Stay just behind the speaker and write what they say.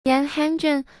Yan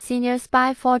Hengjun, senior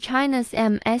spy for China's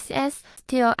MSS,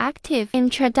 still active.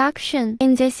 Introduction.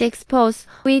 In this expose,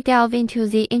 we delve into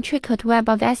the intricate web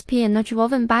of espionage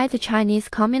woven by the Chinese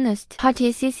Communist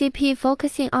Party CCP,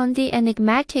 focusing on the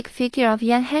enigmatic figure of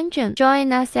Yan Hengjun.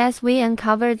 Join us as we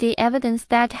uncover the evidence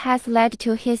that has led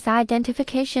to his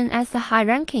identification as a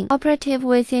high-ranking operative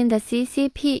within the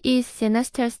CCP's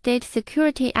sinister state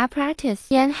security apparatus.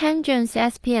 Yan Hengjun's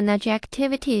espionage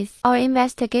activities. Our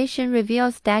investigation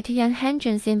reveals that Yan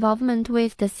Hengjun's involvement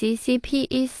with the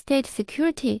CCP's state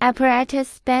security apparatus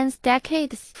spans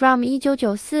decades. From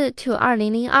 1994to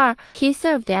 2002, he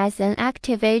served as an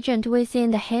active agent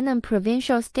within the Henan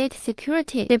Provincial State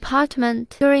Security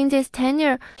Department. During this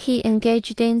tenure, he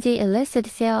engaged in the illicit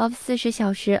sale of 40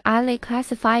小时 highly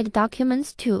classified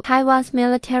documents to Taiwan's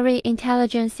military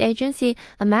intelligence agency,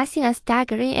 amassing a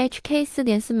staggering HK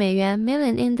 4.4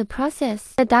 million in the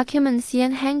process. The documents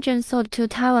Yan Hengjun sold to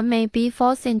Taiwan may be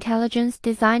false intelligence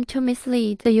designed to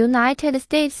mislead the United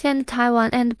States and Taiwan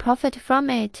and profit from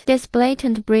it. This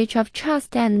blatant breach of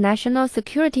trust and national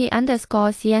security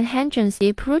underscores Yan Hengjun's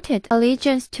deep-rooted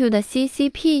allegiance to the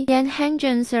CCP. Yan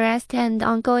Hengjun's arrest and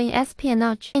ongoing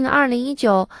espionage. In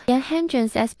 2019, Yan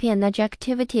Hengjun's espionage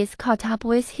activities caught up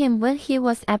with him when he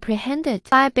was apprehended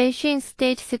by Beijing's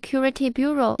State Security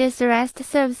Bureau. This arrest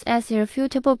serves as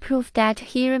irrefutable proof that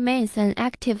he remains an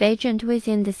active agent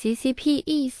within the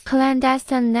CCP's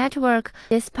clandestine network,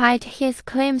 despite his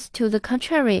claims to the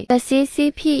contrary. The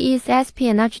CCP's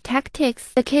espionage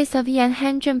tactics. The case of Yan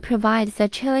Hengjun provides a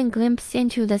chilling glimpse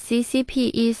into the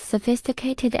CCP's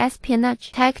sophisticated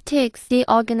espionage tactics. The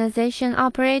organization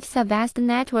operates a vast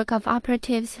network of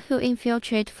operatives who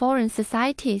infiltrate foreign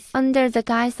societies under the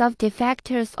guise of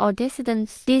defectors or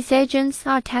dissidents. These agents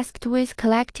are tasked with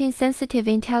collecting sensitive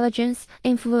intelligence,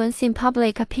 influencing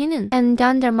public opinion, and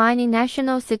undermining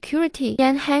national security.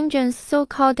 Yan Hengjun's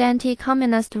so-called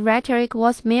anti-communist rhetoric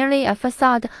was merely a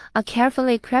facade, a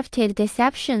carefully crafted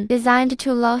deception designed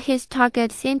to lull his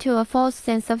targets into a false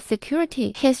sense of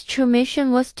security. His true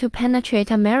mission was to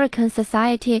penetrate American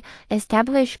society,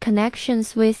 establish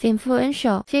connections with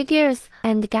influential figures,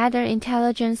 and gather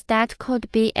intelligence that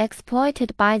could be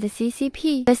exploited by the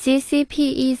CCP. The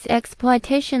CCP's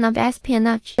exploitation of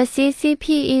espionage. The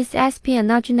CCP's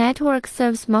espionage network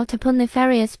serves multiple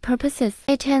nefarious purposes.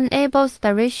 It enables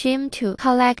the regime to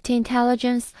collect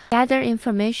intelligence, gather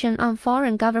information on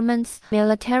foreign governments,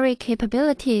 military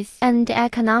capabilities, and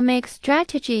economic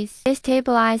strategies,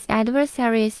 destabilize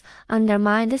adversaries,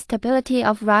 undermine the stability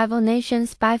of rival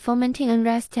nations by fomenting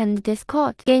unrest and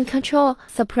discord, gain control,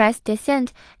 suppress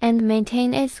dissent, and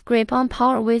maintain its grip on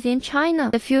power within China.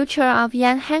 The future of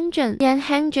Yan Hengjun. Yan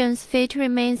Hengjun's fate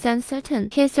remains uncertain.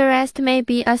 His arrest may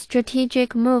be a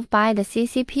strategic move by the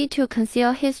CCP to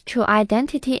conceal his true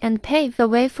identity and pave the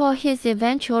way for his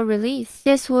eventual release.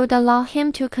 This would allow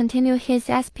him to continue his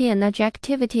espionage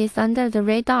activities under the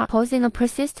radar, posing a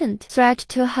persistent threat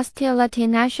to hostility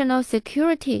national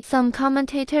security. Some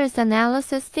commentators'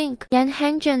 analysis think Yan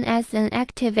Hengjun as an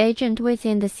active agent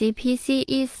within the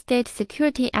CPC's state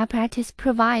security apparatus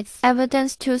provides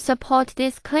evidence to support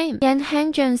this claim. Yan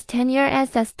Hengjun's tenure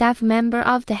as a staff member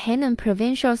of the Henan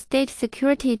Provincial State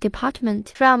Security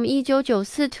Department from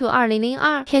 1994to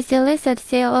 2002, his illicit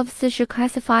sale of 40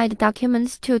 classified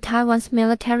documents to Taiwan's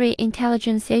military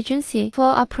intelligence agency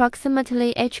for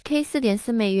approximately HK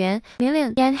 4.4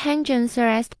 million. Yan Hengjun's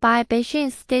arrest by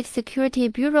Beijing's State Security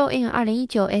Bureau in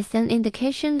 2019 is an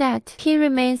indication that he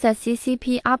remains a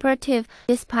CCP operative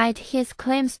despite his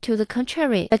claims to the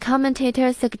contrary. The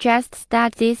commentator suggests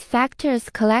that these factors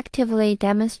collectively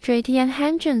demonstrate Yan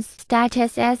Hengjun's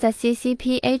status as a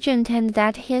CCP agent and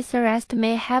that his arrest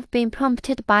may have been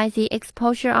prompted by the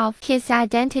exposure of his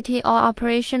identity or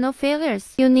operational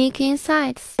failures. Unique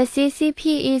insights. The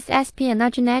CCP's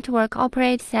espionage network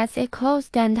operates as a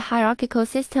closed and hierarchical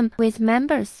system with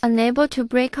members unable to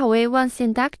break away once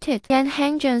inducted. Yan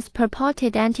Hengjun's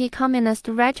purported anti-communist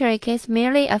rhetoric is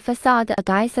merely a facade, a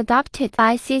guise adopted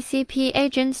by CCP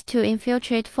agents to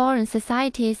infiltrate foreign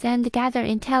societies and gather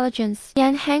intelligence.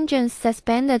 Yan Hengjun's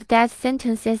suspended death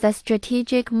sentence is a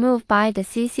strategic move by the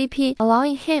CCP,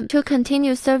 allowing him to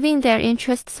continue serving their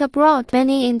interests abroad.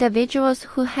 Many individuals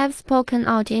who have spoken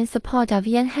out in support of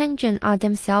Yan Hengjun are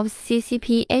themselves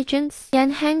CCP agents.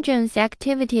 Yan Hengjun's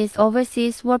activities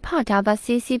overseas were part of a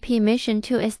CCP mission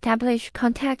to establish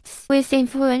contacts with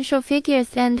influential figures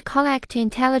and collect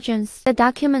intelligence. The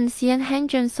documents Yan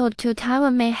Hengjun sold to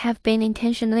Taiwan may have been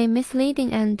intentionally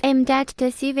misleading and aimed at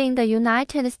deceiving the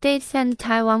United States and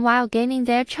Taiwan while gaining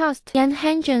their trust. Yan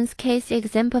Hengjun's case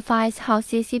exemplifies how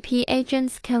CCP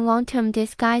agents can long-term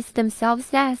disguise themselves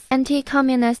as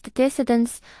anti-communist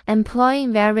dissidents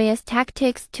employing various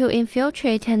tactics to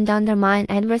infiltrate and undermine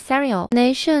adversarial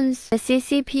nations. The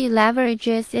CCP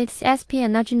leverages its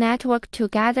espionage network to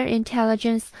gather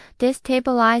intelligence,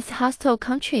 destabilize hostile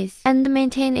countries, and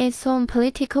maintain its own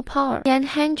political power.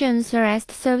 Hengjun's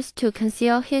arrest serves to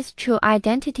conceal his true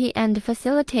identity and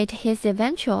facilitate his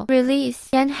eventual release.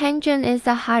 Hengjun is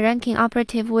a high-ranking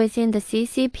operative within the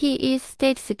CCP's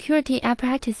state security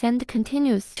apparatus and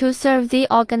continues to serve the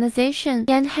organization.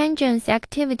 Hengjun's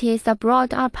activities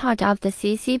abroad are part of the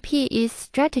CCP's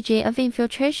strategy of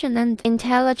infiltration and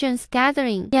intelligence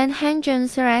gathering.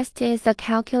 Hengjun's arrest is a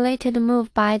calculated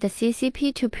move by the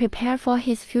CCP to prepare for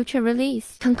his future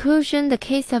release. Conclusion: the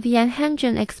case of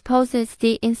Hengjun exposes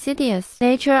the insidious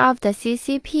nature of the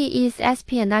CCP's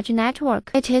espionage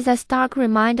network. It is a stark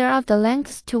reminder of the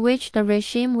lengths to which the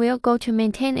regime will go to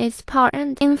maintain its power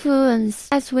and influence.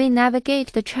 As we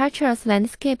navigate the treacherous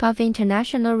landscape of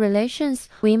international relations,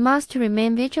 we must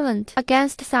remain vigilant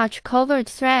against such covert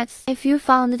threats. If you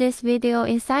found this video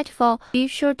insightful, be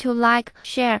sure to like,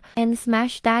 share, and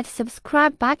smash that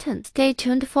subscribe button. Stay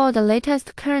tuned for the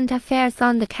latest current affairs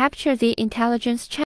on the Capture the Intelligence channel.